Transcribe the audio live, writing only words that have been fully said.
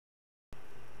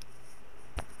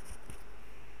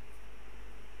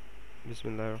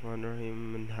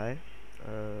बिस्मिल्लाहिर्रहमानिर्रहीम। हाय,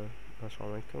 अस्सलाम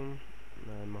वालेकुम।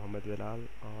 मैं मोहम्मद बिलाल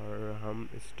और हम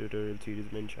इस ट्यूटोरियल सीरीज़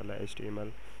में इंशाल्लाह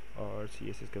HTML और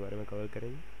CSS के बारे में कवर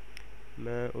करेंगे।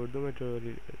 मैं उर्दू में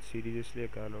ट्यूटोरियल सीरीज़ इसलिए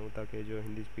कर रहा हूँ ताकि जो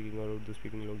हिंदी स्पीकिंग और उर्दू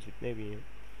स्पीकिंग लोग जितने भी हैं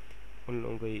उन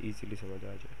लोगों को ये ईज़िली समझ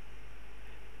आ जाए।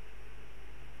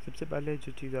 सबसे पहले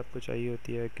जो चीज़ आपको चाहिए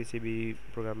होती है किसी भी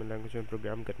प्रोग्रामिंग लैंग्वेज में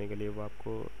प्रोग्राम करने के लिए, वो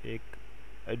आपको एक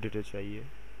एडिटर चाहिए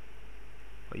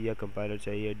या कंपाइलर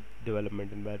चाहिए,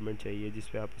 डेवलपमेंट एनवायरनमेंट चाहिए जिस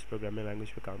पे आप इस प्रोग्रामिंग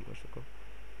लैंग्वेज पे काम कर सको।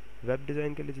 वेब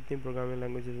डिज़ाइन के लिए जितनी प्रोग्रामिंग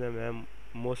लैंग्वेजेस हैं, मैं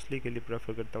मोस्टली के लिए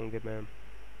प्रेफर करता हूँ कि मैं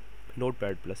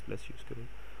नोटपैड प्लस प्लस यूज़ करूँ।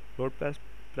 नोटपैड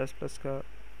प्लस प्लस का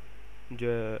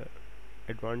जो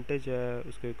एडवांटेज है,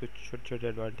 उसके कुछ छोटे छोटे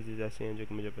एडवांटेजेस ऐसे हैं जो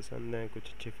कि मुझे पसंद हैं।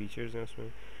 कुछ अच्छे फीचर्स हैं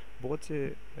उसमें, बहुत से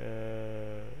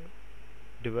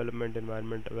डेवलपमेंट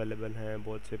एनवायरनमेंट अवेलेबल हैं,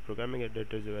 बहुत से प्रोग्रामिंग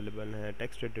एडिटर्स अवेलेबल हैं,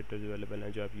 टेक्स्ट एडिटर्स अवेलेबल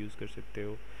हैं जो आप यूज़ कर सकते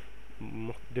हो।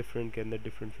 डिफरेंट के अंदर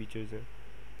डिफरेंट फीचर्स हैं।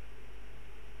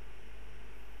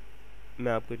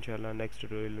 मैं आपको इंशाल्लाह नेक्स्ट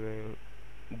ट्यूटोरियल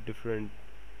में डिफरेंट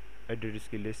एडिटर्स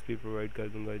की लिस्ट भी प्रोवाइड कर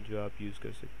दूंगा जो आप यूज़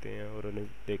कर सकते हैं और उन्हें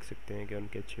देख सकते हैं कि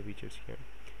उनके अच्छे फीचर्स क्या हैं।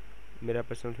 मेरा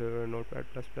personal favourite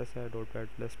notepad plus plus है। नोटपैड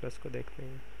प्लस प्लस को देखते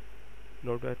हैं।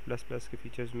 नोटपैड प्लस प्लस के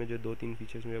फीचर्स में जो 2-3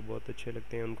 फीचर्स मुझे बहुत अच्छे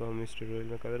लगते हैं उनको हम इस ट्यूटोरियल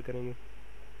में कवर करेंगे।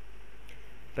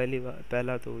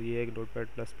 पहला तो ये है कि नोटपैड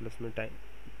प्लस प्लस में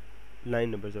लाइन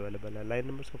नंबर्स अवेलेबल है। लाइन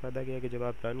नंबर्स का फ़ायदा क्या है कि जब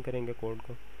आप रन करेंगे कोड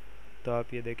को तो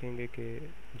आप ये देखेंगे कि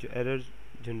जो एरर्स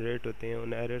जनरेट होते हैं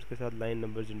उन एरर्स के साथ लाइन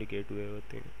नंबर्स इंडिकेट हुए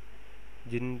होते हैं,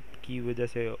 जिनकी वजह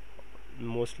से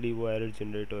मोस्टली वो एरर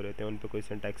जनरेट हो रहे थे। उन पर कोई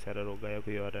सिंटैक्स एरर होगा या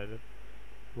कोई और एरर,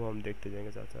 वो हम देखते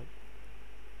जाएंगे साथ साथ।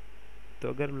 तो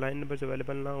अगर लाइन नंबर्स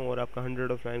अवेलेबल ना हो और आपका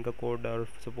 100 ऑफ लाइन का कोड और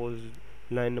सपोज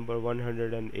लाइन नंबर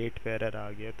 108 पे एरर आ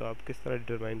गया, तो आप किस तरह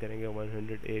डिटरमाइन करेंगे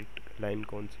 108 लाइन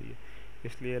कौन सी है।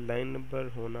 इसलिए लाइन नंबर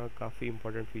होना काफ़ी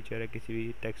इंपॉर्टेंट फीचर है किसी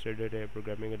भी टेक्स्ट एडिटर या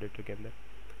प्रोग्रामिंग एडिटर के अंदर।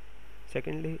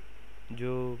 सेकेंडली,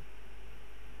 जो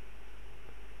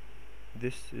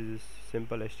this is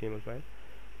simple HTML file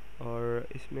और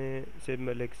इसमें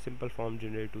सिंपल एक सिंपल फॉर्म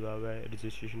जनरेट हुआ हुआ है,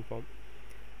 रजिस्ट्रेशन फॉर्म।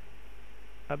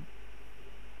 अब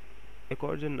एक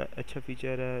और जो अच्छा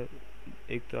फीचर है,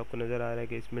 एक तो आपको नज़र आ रहा है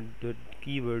कि इसमें जो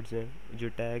कीवर्ड्स हैं, जो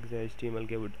टैग्स हैं HTML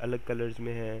के, वो अलग कलर्स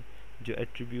में हैं। जो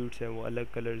एट्रीब्यूट्स हैं वो अलग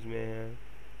कलर्स में हैं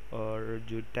और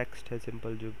जो टेक्स्ट है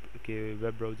सिंपल जो कि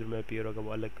वेब ब्राउज़र में अपीयर होगा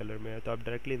वो अलग कलर में है। तो आप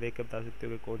डायरेक्टली देख कर बता सकते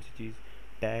हो कि कौन सी चीज़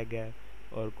टैग है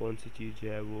और कौन सी चीज़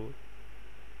जो है वो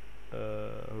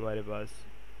हमारे पास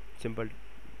सिंपल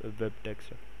वेब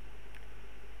टेक्स्ट है।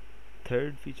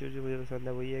 थर्ड फीचर जो मुझे पसंद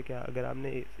है वो ये है कि अगर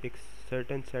आपने एक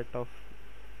सर्टेन सेट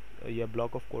ऑफ या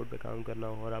ब्लॉक ऑफ कोड पे काम करना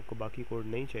हो और आपको बाकी कोड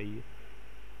नहीं चाहिए,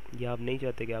 या आप नहीं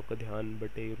चाहते कि आपका ध्यान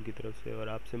बटे उनकी तरफ से और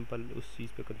आप सिंपल उस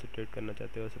चीज़ पे कंसंट्रेट करना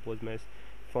चाहते हो। सपोज़ मैं इस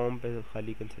फॉर्म पे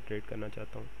खाली कंसंट्रेट करना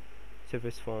चाहता हूँ, सिर्फ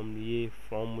इस ये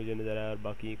फॉर्म मुझे नज़र आया और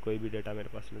बाकी कोई भी डेटा मेरे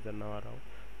पास नज़र ना आ रहा हो,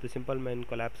 तो सिंपल मैं इन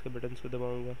कोलैप्स के बटन्स को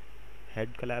दबाऊँगा।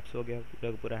 हेड कोलैप्स हो गया,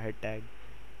 पूरा हेड टैग,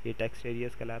 ये टेक्स्ट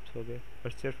एरियाज कोलैप्स हो गए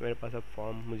और सिर्फ मेरे पास अब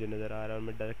फॉर्म मुझे नज़र आ रहा है और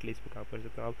मैं डायरेक्टली इस पर काम कर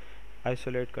सकता हूँ। आप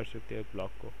आइसोलेट कर सकते हो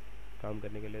ब्लॉक को काम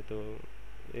करने के लिए, तो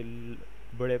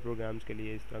बड़े प्रोग्राम्स के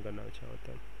लिए इस तरह करना अच्छा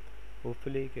होता है।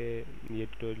 होपफुली कि ये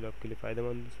ट्यूटोरियल आपके लिए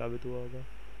फ़ायदेमंद साबित हुआ होगा।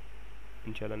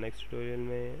 इंशाल्लाह नेक्स्ट ट्यूटोरियल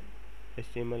में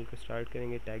HTML को स्टार्ट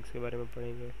करेंगे, टैग्स के बारे में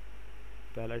पढ़ेंगे।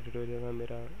 पहला ट्यूटोरियल है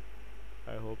मेरा।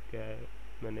 आई होप क्या है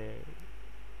मैंने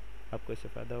आपको इससे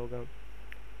फ़ायदा होगा।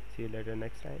 सी you later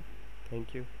next time.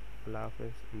 Thank you. अल्लाह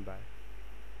हाफ़िज़, बाय।